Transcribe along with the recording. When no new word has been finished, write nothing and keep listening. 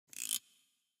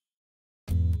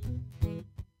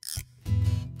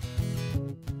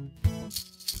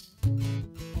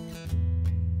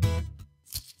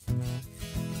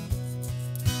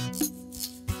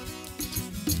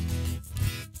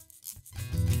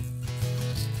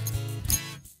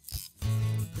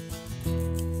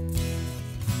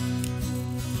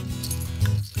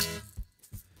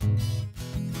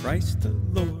Christ the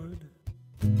Lord,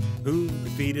 who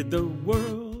defeated the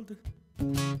world,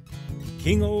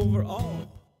 King over all,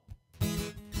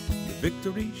 your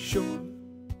victory sure.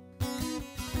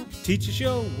 Teach us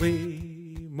your way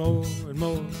more and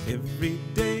more every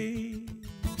day.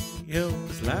 Help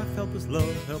us laugh, help us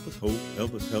love, help us hope,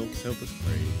 help us help us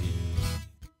pray.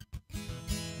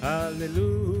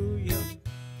 Hallelujah,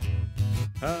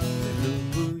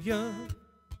 hallelujah,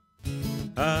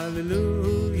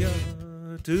 hallelujah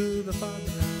to the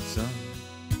Father and Son.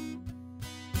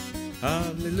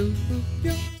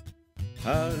 Hallelujah,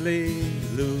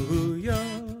 hallelujah,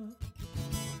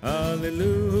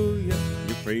 hallelujah.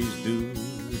 Your praise due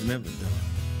is never done.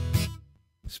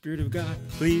 Spirit of God,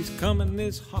 please come in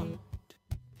this heart.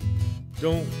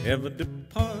 Don't ever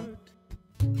depart.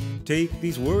 Take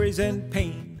these worries and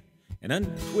pain and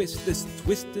untwist this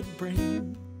twisted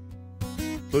brain.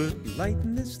 Put light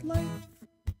in this life.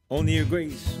 Only your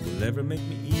grace will ever make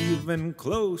me even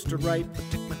close to right.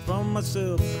 Protect me from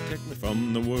myself, protect me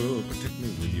from the world, protect me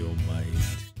with your might.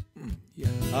 Yeah.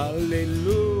 Hallelujah,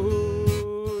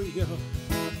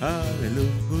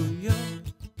 hallelujah,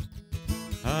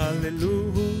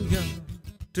 hallelujah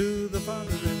to the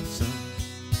Father and Son.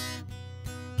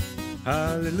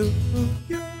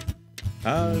 Hallelujah,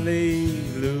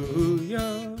 hallelujah,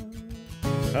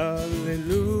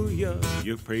 hallelujah.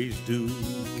 Your praise due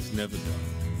is never done.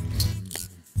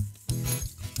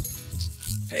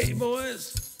 Hey,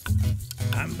 boys,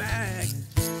 I'm back.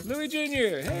 Louis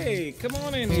Jr., hey, come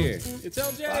on in here. It's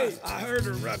LJ. I heard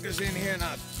a ruckus in here, and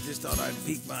I just thought I'd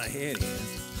peek my head in.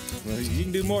 Well, you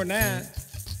can do more than that.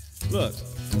 Look,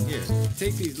 here,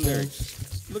 take these lyrics.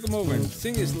 Look them over and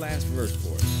sing this last verse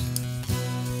for us.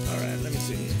 All right, let me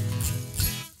see.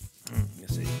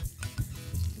 Let's see.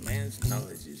 Man's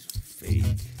knowledge is fake.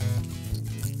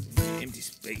 Empty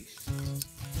space.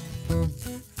 Okay.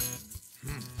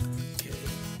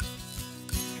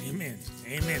 Amen.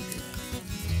 Amen.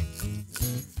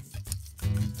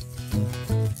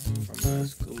 From my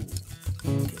school.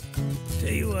 Okay.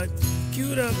 Tell you what,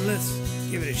 cue it up, let's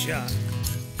give it a shot.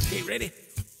 Okay, ready?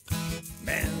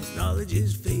 Man's knowledge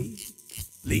is fake.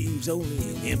 Leaves only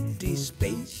an empty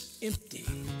space. Empty.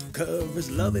 Covers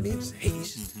love in its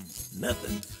haste.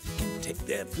 Nothing can take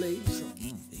their place.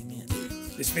 Amen.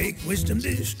 This fake wisdom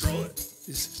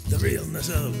destroys the realness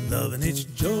of love and its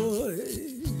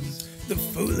joys. The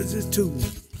fool is a tool.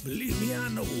 Believe me, I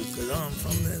know, 'cause I'm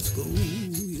from that school.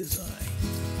 Yes, I.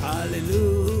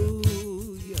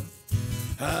 Hallelujah.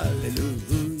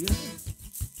 Hallelujah.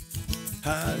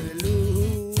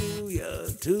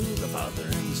 Hallelujah to the Father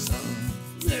and Son.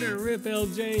 Let her rip,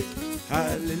 LJ.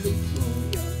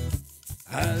 Hallelujah.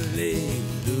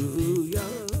 Hallelujah.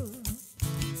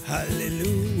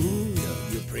 Hallelujah.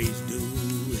 Your praise due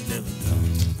is never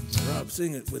done. Rob,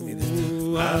 sing it with me this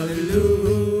time.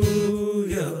 Hallelujah.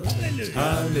 Hallelujah.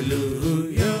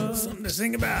 Hallelujah. Something to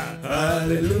sing about.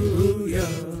 Hallelujah.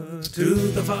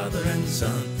 To the Father and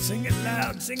Son. Sing it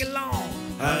loud, sing it long.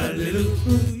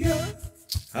 Hallelujah.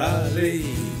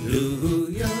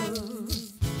 Hallelujah.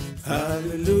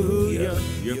 Hallelujah.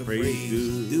 Your praise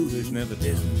due is never done.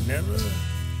 It's never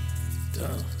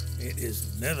done. It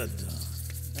is never done.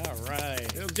 All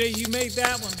right. LJ, you made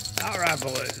that one. All right,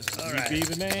 boys. All right. You be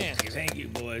the man. Thank you,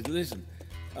 boys. Listen,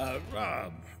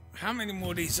 Rob, how many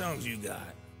more of these songs you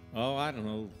got? Oh, I don't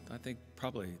know. I think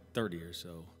probably 30 or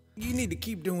so. You need to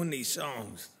keep doing these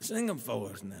songs. Sing them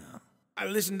for us now. I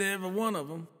listen to every one of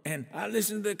them, and I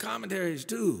listen to the commentaries,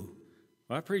 too.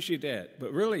 Well, I appreciate that.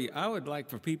 But really, I would like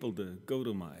for people to go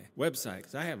to my website,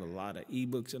 because I have a lot of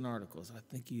ebooks and articles I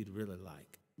think you'd really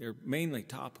like. They're mainly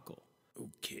topical.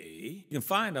 Okay. You can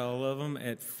find all of them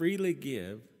at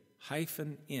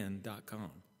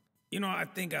freelygive-in.com. You know, I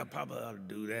think I probably ought to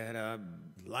do that.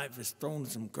 Life has thrown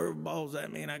some curveballs at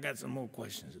me, and I got some more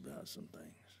questions about some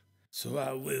things. So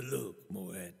I will look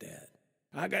more at that.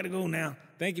 I got to go now.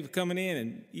 Thank you for coming in,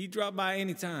 and you drop by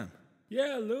anytime.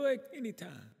 Yeah, Louis,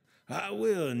 anytime. I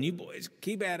will, and you boys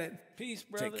keep at it. Peace,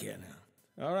 brother. Take care now.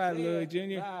 All right, Louis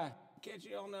Jr. Bye. Catch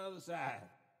you on the other side.